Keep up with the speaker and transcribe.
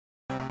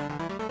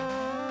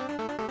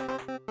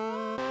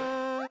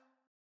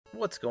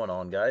What's going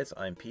on, guys?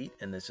 I'm Pete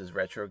and this is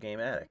Retro Game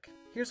Attic.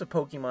 Here's a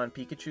Pokemon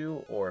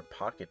Pikachu, or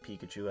Pocket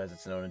Pikachu as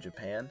it's known in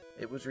Japan.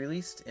 It was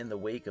released in the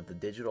wake of the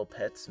digital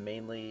pets,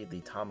 mainly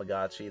the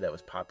Tamagotchi that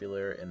was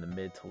popular in the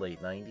mid to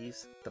late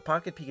 90s. The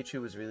Pocket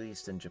Pikachu was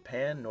released in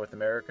Japan, North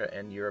America,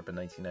 and Europe in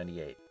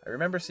 1998. I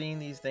remember seeing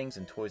these things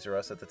in Toys R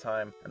Us at the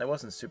time, and I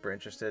wasn't super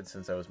interested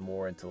since I was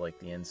more into like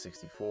the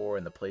N64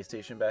 and the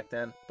PlayStation back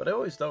then, but I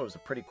always thought it was a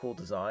pretty cool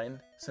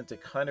design since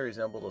it kind of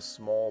resembled a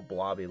small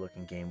blobby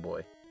looking Game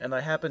Boy. And I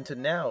happen to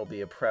now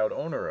be a proud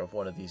owner of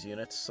one of these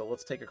units, so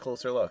let's take a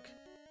closer look.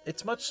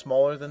 It's much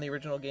smaller than the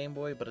original Game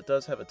Boy, but it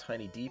does have a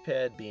tiny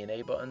D-pad, B and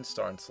A buttons,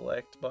 start and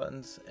select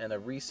buttons, and a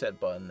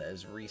reset button that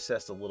is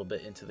recessed a little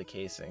bit into the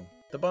casing.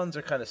 The buttons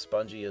are kind of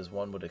spongy as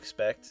one would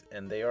expect,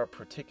 and they are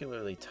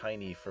particularly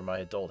tiny for my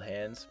adult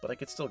hands, but I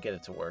could still get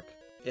it to work.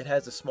 It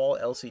has a small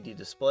LCD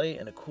display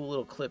and a cool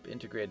little clip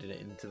integrated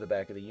into the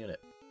back of the unit.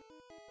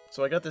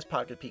 So I got this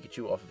Pocket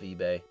Pikachu off of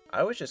eBay.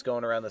 I was just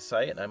going around the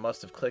site and I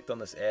must have clicked on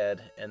this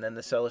ad, and then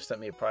the seller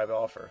sent me a private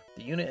offer.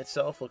 The unit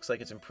itself looks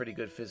like it's in pretty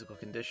good physical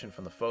condition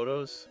from the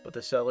photos, but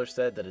the seller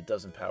said that it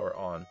doesn't power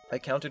on. I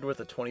countered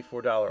with a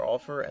 $24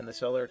 offer and the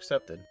seller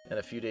accepted, and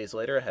a few days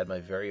later I had my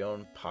very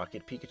own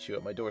Pocket Pikachu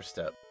at my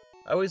doorstep.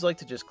 I always like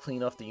to just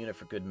clean off the unit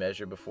for good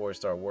measure before I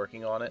start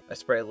working on it. I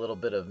spray a little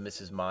bit of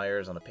Mrs.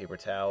 Meyer's on a paper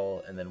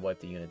towel and then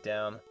wipe the unit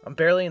down. I'm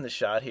barely in the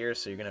shot here,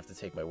 so you're gonna have to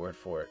take my word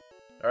for it.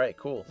 Alright,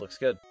 cool, looks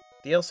good.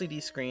 The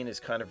LCD screen is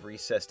kind of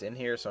recessed in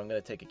here, so I'm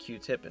going to take a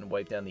Q-tip and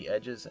wipe down the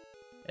edges.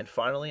 And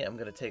finally, I'm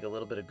going to take a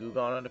little bit of Goo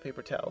Gone on a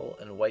paper towel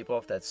and wipe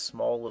off that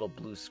small little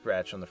blue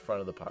scratch on the front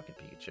of the Pocket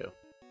Pikachu.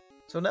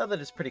 So now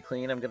that it's pretty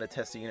clean, I'm going to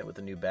test the unit with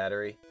a new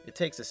battery. It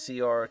takes a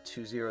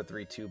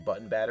CR2032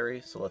 button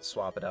battery, so let's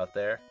swap it out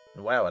there.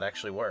 And wow, it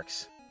actually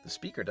works. The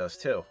speaker does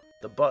too.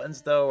 The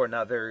buttons, though, are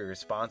not very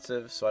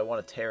responsive, so I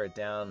want to tear it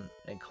down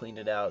and clean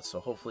it out, so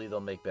hopefully they'll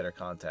make better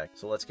contact.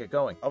 So let's get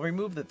going. I'll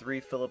remove the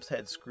 3 Phillips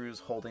head screws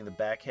holding the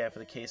back half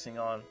of the casing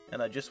on,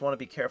 and I just want to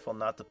be careful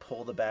not to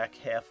pull the back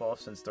half off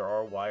since there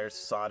are wires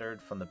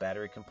soldered from the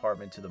battery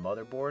compartment to the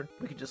motherboard.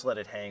 We can just let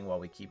it hang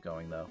while we keep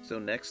going, though. So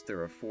next,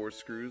 there are 4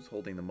 screws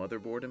holding the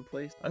motherboard in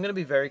place. I'm going to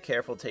be very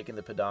careful taking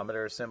the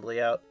pedometer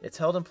assembly out. It's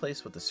held in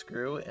place with a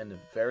screw and a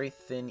very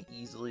thin,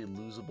 easily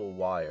losable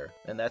wire,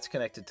 and that's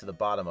connected to the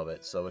bottom of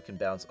it, so it can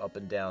bounce up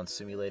and down,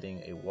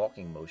 simulating a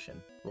walking motion.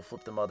 We'll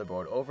flip the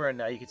motherboard over and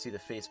now you can see the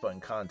face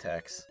button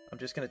contacts. I'm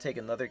just going to take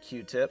another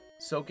Q-tip,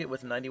 soak it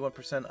with 91%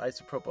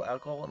 isopropyl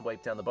alcohol and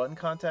wipe down the button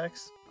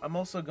contacts. I'm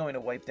also going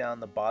to wipe down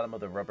the bottom of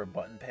the rubber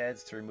button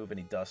pads to remove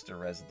any dust or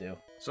residue.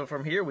 So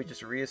from here we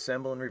just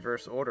reassemble in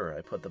reverse order.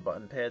 I put the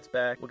button pads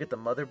back, we'll get the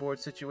motherboard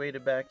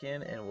situated back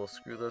in, and we'll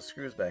screw those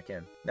screws back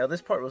in. Now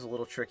this part was a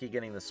little tricky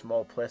getting the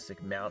small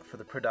plastic mount for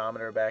the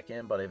pedometer back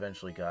in, but I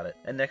eventually got it.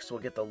 And next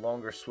we'll get the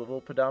longer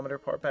swivel pedometer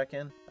part back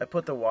in. I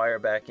put the wire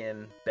back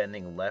in,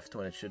 bending left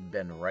when it should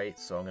bend right,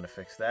 so I'm going to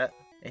fix that.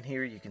 And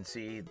here you can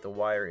see the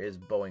wire is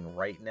bowing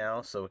right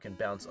now, so it can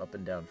bounce up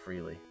and down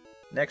freely.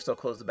 Next, I'll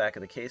close the back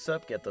of the case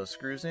up, get those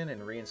screws in,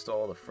 and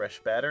reinstall the fresh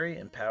battery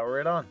and power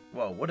it on.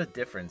 Whoa, what a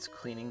difference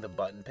cleaning the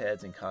button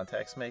pads and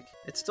contacts make.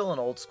 It's still an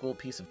old school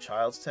piece of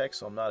child's tech,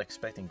 so I'm not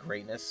expecting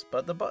greatness,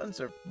 but the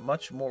buttons are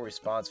much more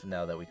responsive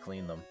now that we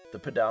clean them. The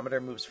pedometer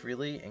moves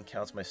freely and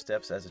counts my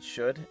steps as it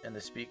should, and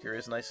the speaker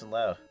is nice and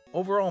loud.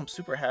 Overall, I'm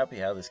super happy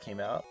how this came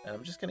out, and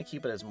I'm just going to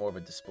keep it as more of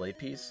a display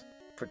piece.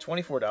 For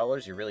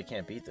 $24, you really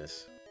can't beat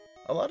this.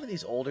 A lot of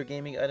these older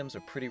gaming items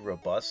are pretty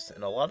robust,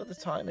 and a lot of the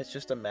time it's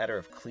just a matter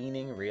of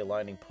cleaning,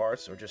 realigning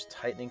parts, or just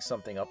tightening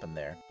something up in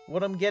there.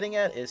 What I'm getting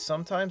at is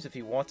sometimes if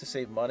you want to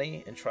save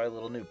money and try a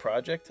little new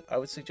project, I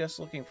would suggest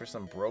looking for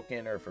some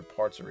broken or for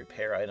parts or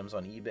repair items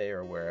on eBay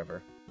or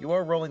wherever. You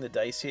are rolling the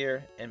dice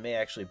here and may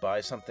actually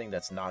buy something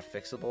that's not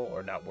fixable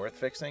or not worth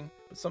fixing,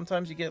 but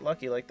sometimes you get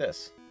lucky like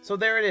this. So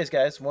there it is,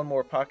 guys, one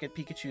more Pocket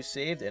Pikachu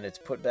saved and it's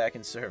put back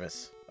in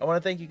service. I want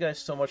to thank you guys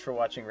so much for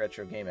watching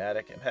Retro Game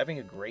Attic. I'm having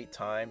a great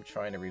time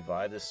trying to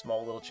revive this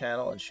small little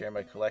channel and share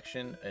my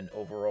collection and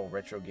overall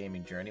retro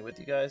gaming journey with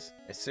you guys.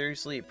 I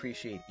seriously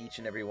appreciate each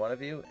and every one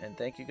of you, and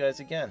thank you guys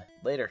again.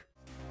 Later.